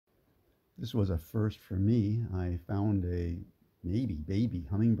This was a first for me. I found a maybe baby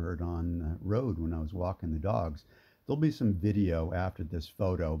hummingbird on the road when I was walking the dogs. There'll be some video after this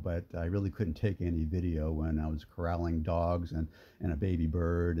photo, but I really couldn't take any video when I was corralling dogs and a baby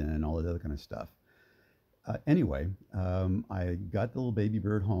bird and all that other kind of stuff. Anyway, I got the little baby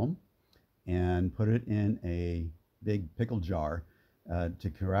bird home and put it in a big pickle jar to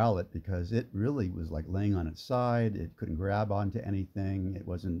corral it, because it really was like laying on its side. It couldn't grab onto anything. It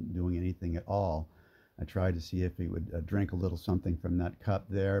wasn't doing anything at all. I tried to see if he would drink a little something from that cup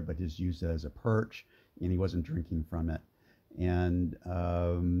there, but just used it as a perch, and he wasn't drinking from it. And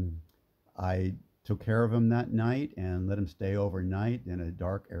I took care of him that night and let him stay overnight in a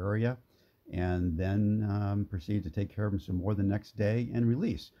dark area, and then proceeded to take care of him some more the next day and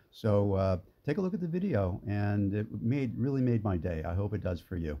release. So take a look at the video, and it really made my day. I hope it does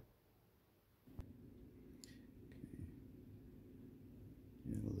for you. Okay.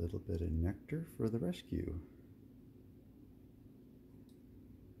 A little bit of nectar for the rescue.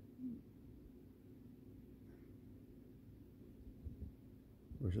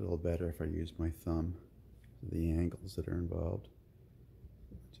 Works a little better if I use my thumb for the angles that are involved.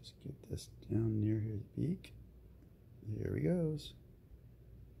 Just get this down near his beak. There he goes.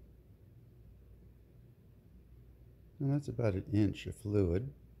 And that's about an inch of fluid,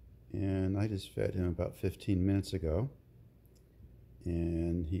 and I just fed him about 15 minutes ago,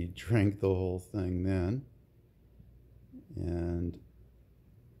 and he drank the whole thing then, and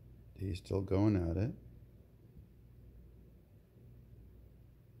he's still going at it.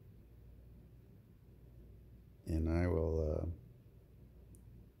 And I will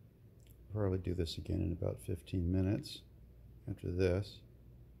probably do this again in about 15 minutes after this.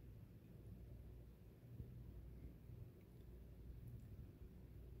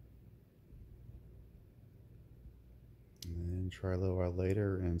 And then try a little while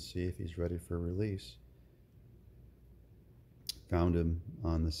later and see if he's ready for release. Found him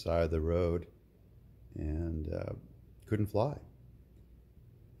on the side of the road and couldn't fly.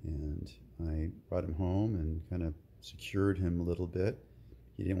 And I brought him home and kind of secured him a little bit.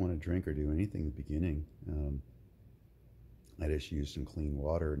 He didn't want to drink or do anything in the beginning. I just used some clean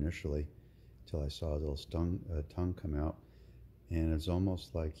water initially until I saw his little tongue come out. And it's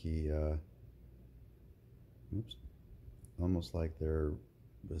almost like he, almost like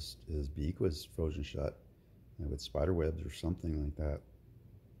his beak was frozen shut with spider webs or something like that.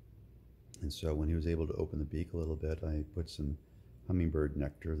 And so when he was able to open the beak a little bit, I put some hummingbird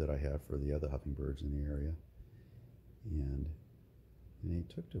nectar that I have for the other hummingbirds in the area, and he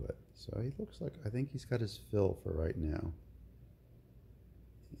took to it. So he looks like, I think he's got his fill for right now.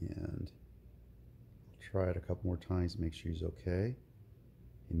 And I'll try it a couple more times to make sure he's okay.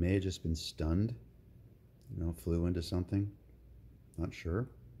 He may have just been stunned, flew into something, not sure.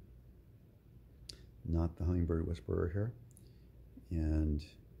 Not the hummingbird whisperer here. And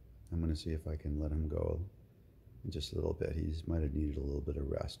I'm going to see if I can let him go in just a little bit. He might have needed a little bit of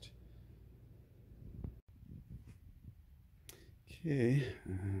rest. Okay,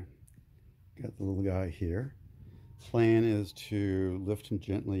 got the little guy here. Plan is to lift him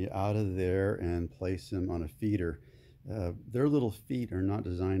gently out of there and place him on a feeder. Their little feet are not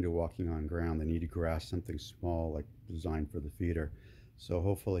designed to walking on ground. They need to grasp something small, like designed for the feeder. So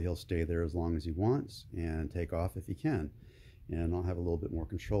hopefully he'll stay there as long as he wants and take off if he can. And I'll have a little bit more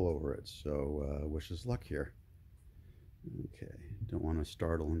control over it. So wish us luck here. Okay, don't want to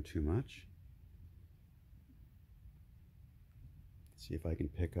startle him too much. See if I can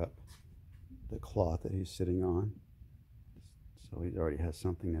pick up the cloth that he's sitting on. So he already has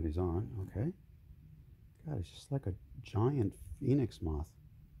something that he's on. Okay. God, he's just like a giant phoenix moth.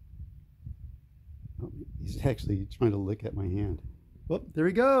 Oh, he's actually trying to lick at my hand. Oh, there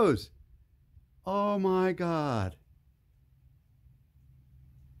he goes. Oh my God.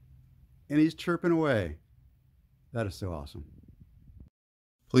 And he's chirping away. That is so awesome.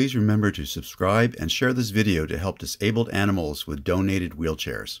 Please remember to subscribe and share this video to help disabled animals with donated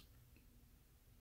wheelchairs.